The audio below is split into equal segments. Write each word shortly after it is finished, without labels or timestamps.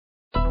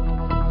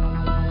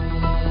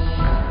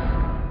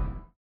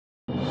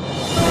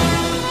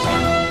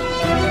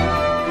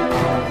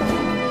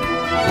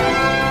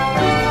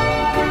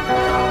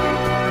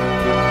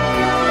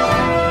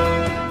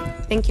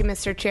Thank you,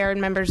 Mr. Chair and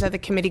members of the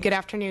committee. Good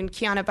afternoon.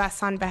 Kiana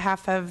Bess on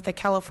behalf of the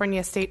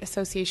California State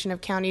Association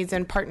of Counties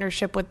in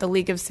partnership with the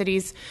League of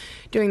Cities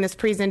doing this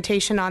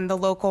presentation on the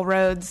local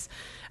roads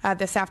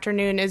this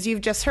afternoon. As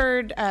you've just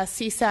heard,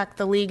 CSAC,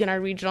 the League, and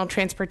our regional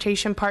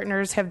transportation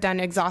partners have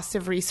done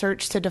exhaustive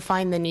research to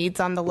define the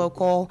needs on the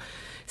local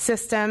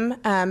system,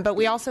 but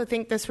we also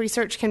think this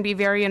research can be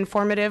very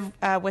informative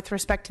with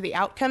respect to the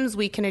outcomes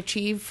we can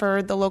achieve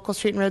for the local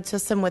street and road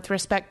system with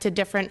respect to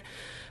different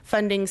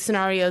funding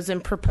scenarios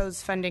and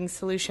proposed funding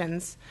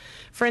solutions.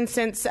 For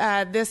instance,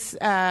 this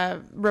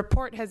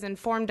report has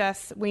informed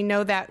us. We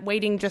know that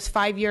waiting just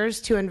 5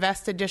 years to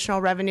invest additional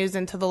revenues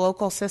into the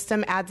local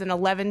system adds an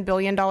 $11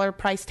 billion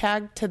price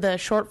tag to the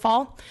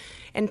shortfall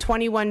and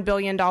 $21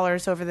 billion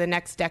over the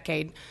next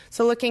decade.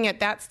 So looking at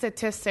that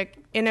statistic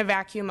in a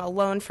vacuum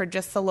alone for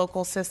just the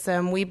local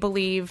system, we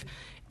believe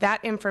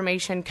that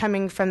information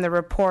coming from the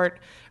report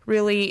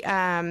really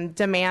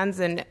demands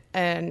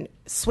an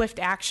swift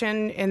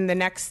action in the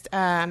next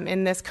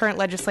in this current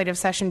legislative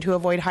session to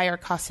avoid higher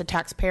costs to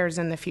taxpayers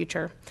in the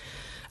future.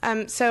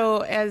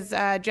 So as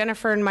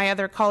Jennifer and my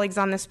other colleagues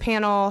on this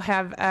panel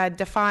have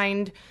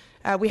defined,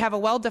 we have a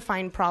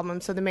well-defined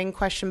problem. So the main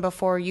question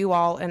before you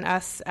all and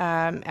us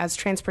as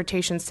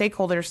transportation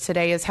stakeholders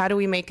today is how do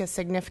we make a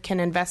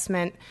significant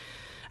investment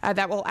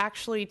that will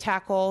actually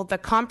tackle the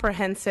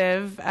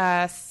comprehensive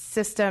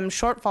system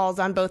shortfalls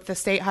on both the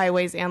state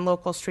highways and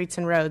local streets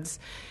and roads?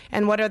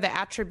 And what are the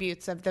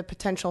attributes of the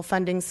potential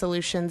funding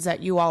solutions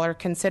that you all are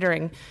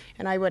considering?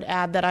 And I would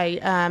add that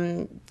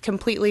I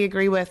completely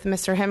agree with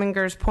Mr.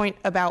 Hemminger's point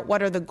about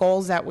what are the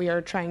goals that we are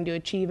trying to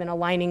achieve and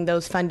aligning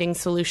those funding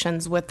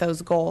solutions with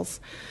those goals.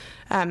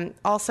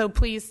 Also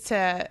pleased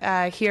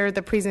to hear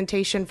the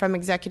presentation from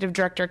Executive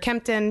Director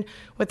Kempton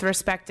with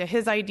respect to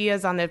his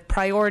ideas on the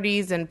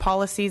priorities and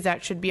policies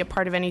that should be a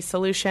part of any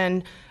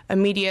solution: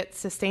 immediate,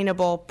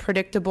 sustainable,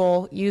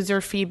 predictable, user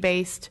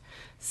fee-based,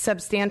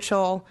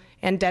 substantial,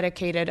 and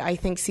dedicated. I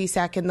think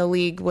CSAC and the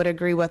League would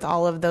agree with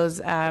all of those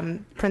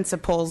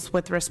principles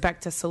with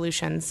respect to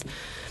solutions.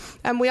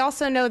 We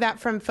also know that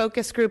from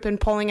focus group and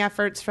polling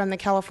efforts from the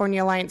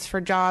California Alliance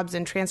for Jobs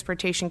and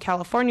Transportation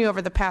California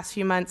over the past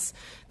few months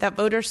that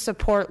voters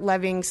support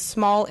levying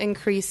small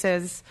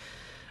increases,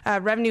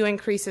 revenue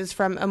increases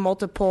from a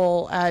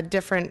multiple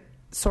different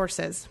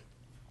sources.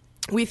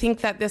 We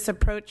think that this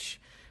approach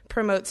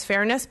promotes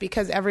fairness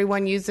because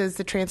everyone uses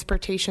the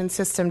transportation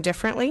system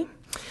differently,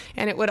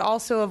 and it would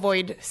also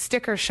avoid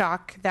sticker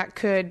shock that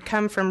could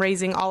come from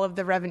raising all of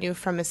the revenue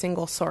from a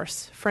single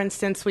source. For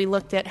instance, we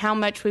looked at how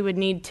much we would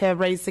need to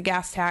raise the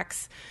gas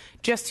tax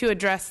just to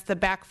address the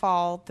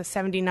backfall, the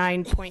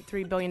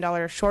 $79.3 billion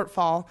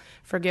shortfall.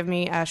 Forgive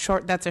me, that's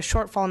a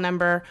shortfall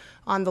number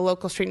on the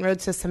local street and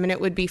road system, and it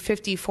would be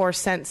 54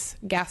 cents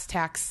gas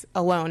tax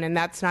alone, and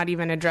that's not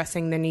even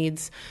addressing the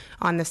needs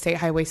on the state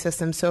highway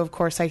system. So, of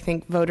course, I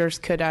think voters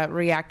could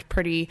react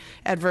pretty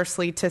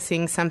adversely to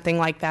seeing something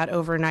like that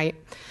overnight.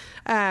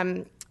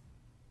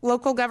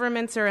 Local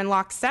governments are in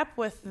lockstep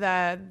with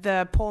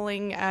the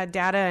polling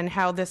data and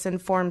how this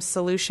informs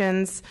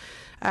solutions.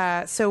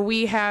 So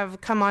we have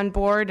come on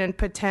board and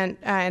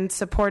in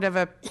support of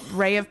an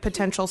array of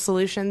potential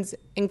solutions,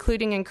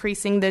 including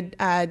increasing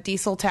the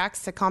diesel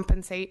tax to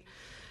compensate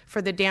for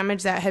the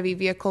damage that heavy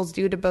vehicles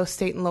do to both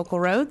state and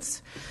local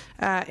roads,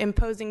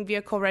 imposing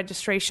vehicle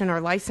registration or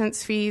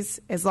license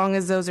fees as long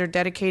as those are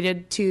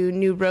dedicated to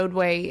new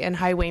roadway and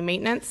highway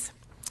maintenance,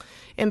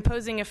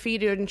 imposing a fee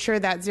to ensure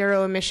that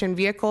zero-emission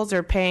vehicles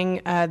are paying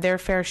their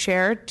fair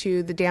share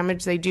to the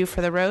damage they do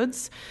for the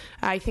roads.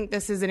 I think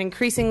this is an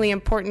increasingly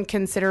important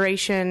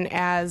consideration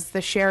as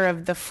the share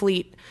of the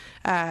fleet,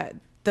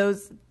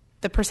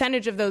 the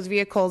percentage of those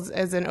vehicles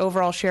as an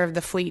overall share of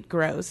the fleet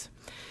grows.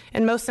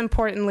 And most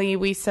importantly,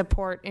 we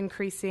support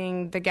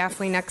increasing the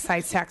gasoline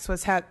excise tax,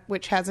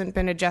 which hasn't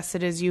been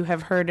adjusted, as you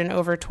have heard, in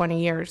over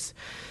 20 years.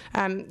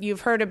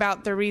 You've heard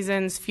about the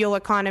reasons fuel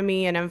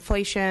economy and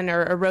inflation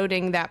are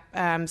eroding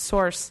that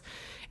source.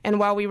 And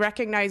while we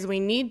recognize we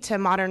need to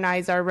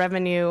modernize our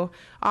revenue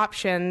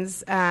options,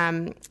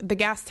 the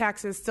gas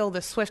tax is still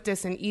the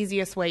swiftest and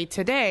easiest way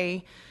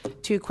today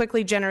to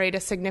quickly generate a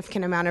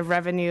significant amount of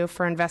revenue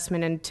for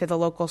investment into the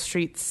local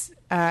streets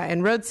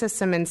and road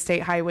system and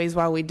state highways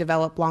while we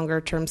develop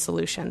longer-term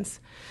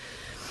solutions.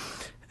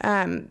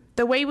 The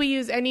way we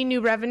use any new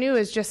revenue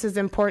is just as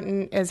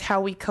important as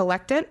how we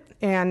collect it,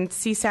 and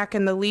CSAC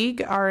and the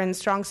League are in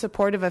strong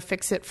support of a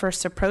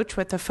fix-it-first approach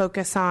with a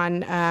focus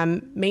on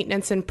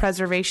maintenance and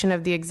preservation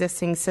of the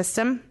existing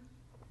system.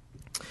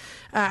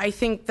 I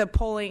think the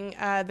polling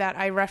that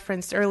I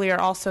referenced earlier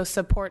also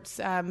supports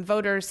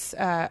voters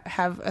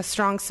have a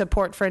strong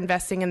support for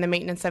investing in the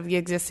maintenance of the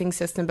existing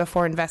system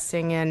before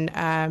investing in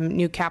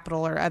new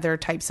capital or other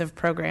types of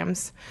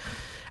programs.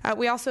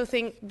 We also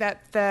think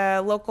that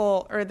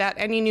that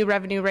any new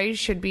revenue raise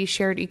should be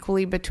shared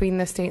equally between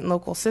the state and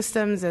local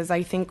systems, as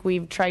I think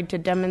we've tried to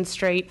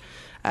demonstrate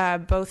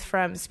both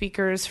from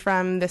speakers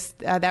from this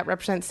that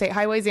represent state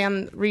highways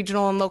and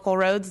regional and local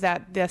roads,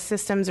 that the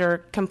systems are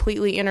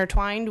completely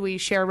intertwined. We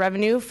share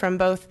revenue from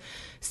both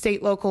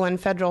state, local, and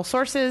federal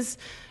sources.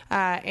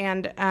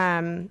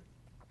 and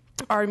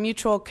our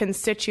mutual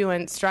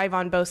constituents drive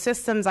on both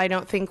systems. I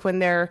don't think when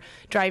they're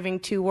driving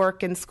to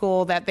work and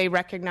school that they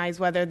recognize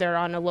whether they're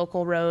on a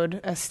local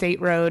road, a state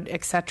road,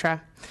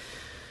 etc.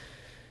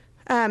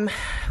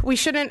 We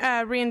shouldn't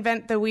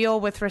reinvent the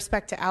wheel with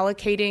respect to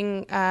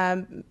allocating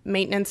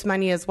maintenance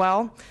money as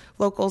well.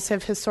 Locals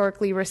have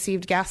historically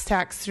received gas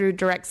tax through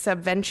direct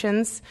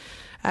subventions.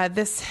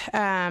 This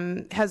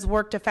has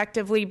worked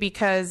effectively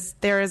because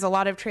there is a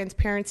lot of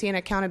transparency and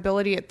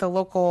accountability at the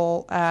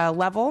local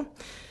level.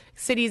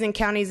 Cities and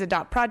counties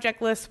adopt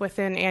project lists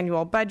within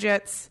annual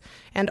budgets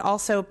and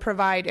also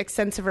provide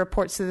extensive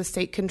reports to the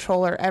state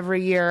controller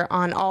every year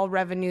on all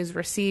revenues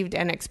received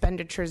and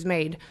expenditures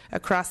made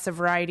across a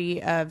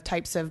variety of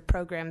types of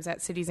programs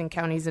that cities and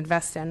counties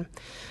invest in.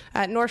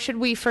 Nor should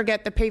we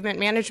forget the pavement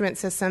management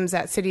systems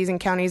that cities and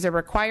counties are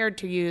required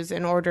to use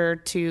in order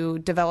to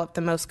develop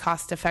the most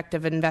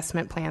cost-effective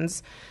investment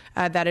plans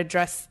that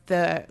address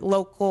the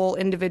local,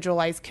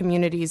 individualized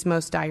communities'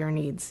 most dire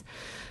needs.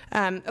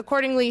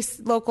 Accordingly,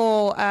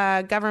 local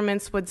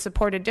governments would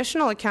support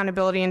additional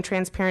accountability and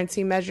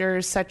transparency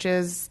measures such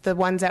as the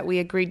ones that we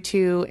agreed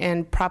to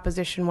in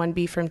Proposition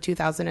 1B from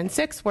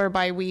 2006,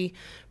 whereby we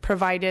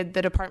provided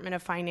the Department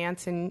of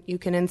Finance, and you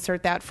can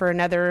insert that for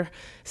another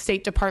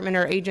state department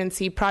or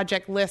agency,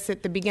 project lists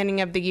at the beginning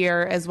of the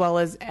year as well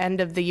as end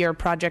of the year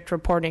project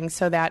reporting,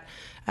 so that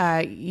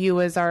you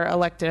as our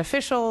elected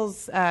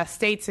officials,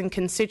 states and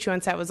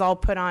constituents, that was all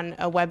put on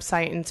a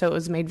website, and so it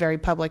was made very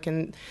public,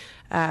 and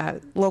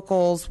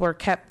locals were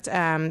kept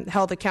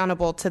held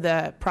accountable to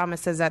the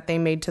promises that they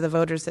made to the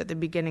voters at the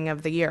beginning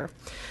of the year.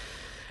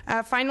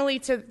 Finally,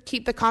 to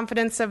keep the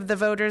confidence of the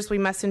voters, we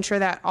must ensure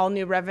that all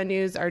new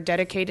revenues are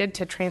dedicated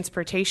to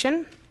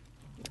transportation.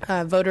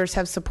 Voters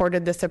have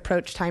supported this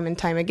approach time and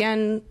time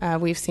again.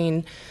 We've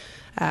seen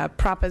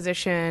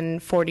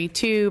Proposition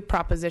 42,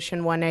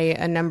 Proposition 1A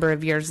a number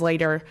of years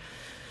later.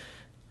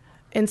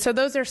 And so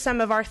those are some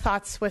of our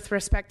thoughts with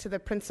respect to the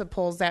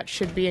principles that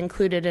should be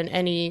included in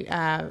any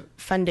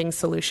funding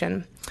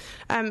solution.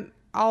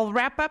 I'll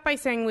wrap up by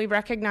saying we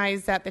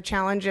recognize that the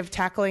challenge of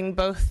tackling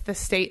both the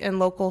state and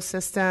local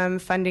system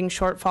funding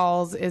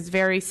shortfalls is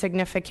very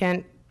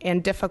significant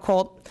and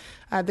difficult.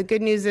 The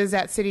good news is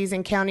that cities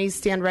and counties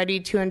stand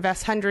ready to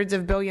invest hundreds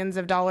of billions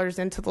of dollars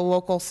into the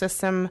local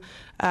system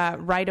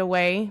right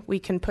away. We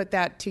can put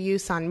that to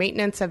use on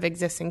maintenance of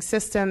existing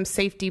systems,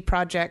 safety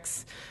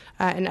projects,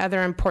 and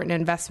other important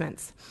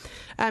investments.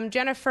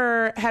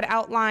 Jennifer had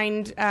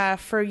outlined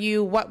for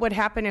you what would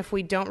happen if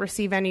we don't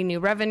receive any new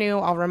revenue.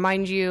 I'll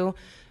remind you,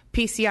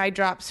 PCI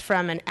drops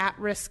from an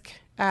at-risk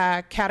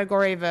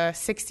category of a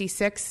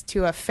 66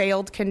 to a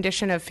failed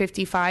condition of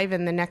 55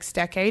 in the next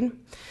decade.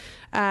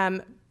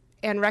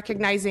 And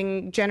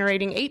recognizing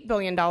generating $8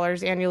 billion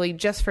annually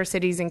just for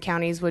cities and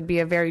counties would be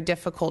a very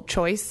difficult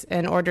choice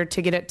in order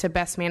to get it to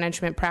best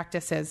management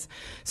practices.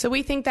 So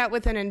we think that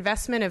with an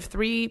investment of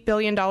 $3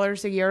 billion a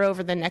year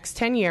over the next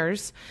 10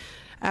 years,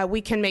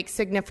 we can make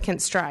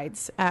significant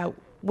strides.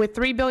 With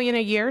 $3 billion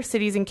a year,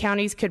 cities and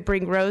counties could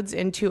bring roads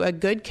into a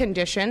good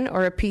condition,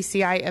 or a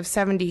PCI of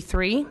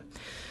 73,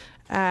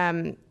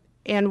 and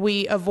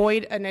we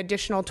avoid an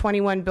additional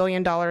 $21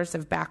 billion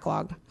of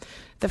backlog.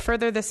 The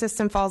further the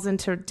system falls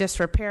into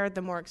disrepair,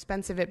 the more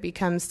expensive it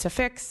becomes to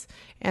fix,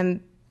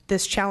 and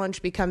this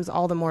challenge becomes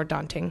all the more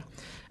daunting.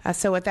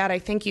 So with that, I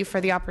thank you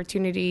for the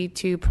opportunity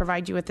to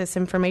provide you with this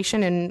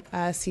information, and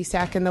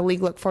CSAC and the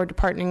League look forward to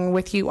partnering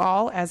with you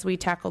all as we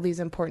tackle these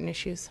important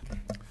issues.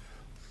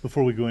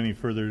 Before we go any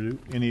further, do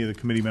any of the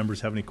committee members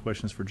have any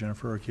questions for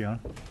Jennifer or Kiana?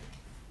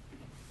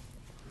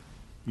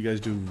 You guys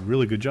do a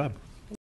really good job.